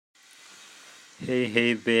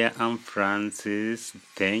Hey there, I'm Francis.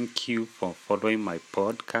 Thank you for following my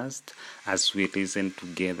podcast as we listen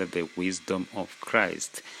together the wisdom of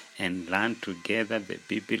Christ and learn together the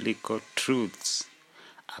biblical truths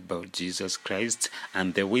about Jesus Christ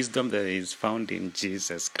and the wisdom that is found in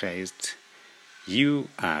Jesus Christ. You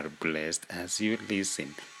are blessed as you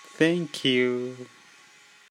listen. Thank you.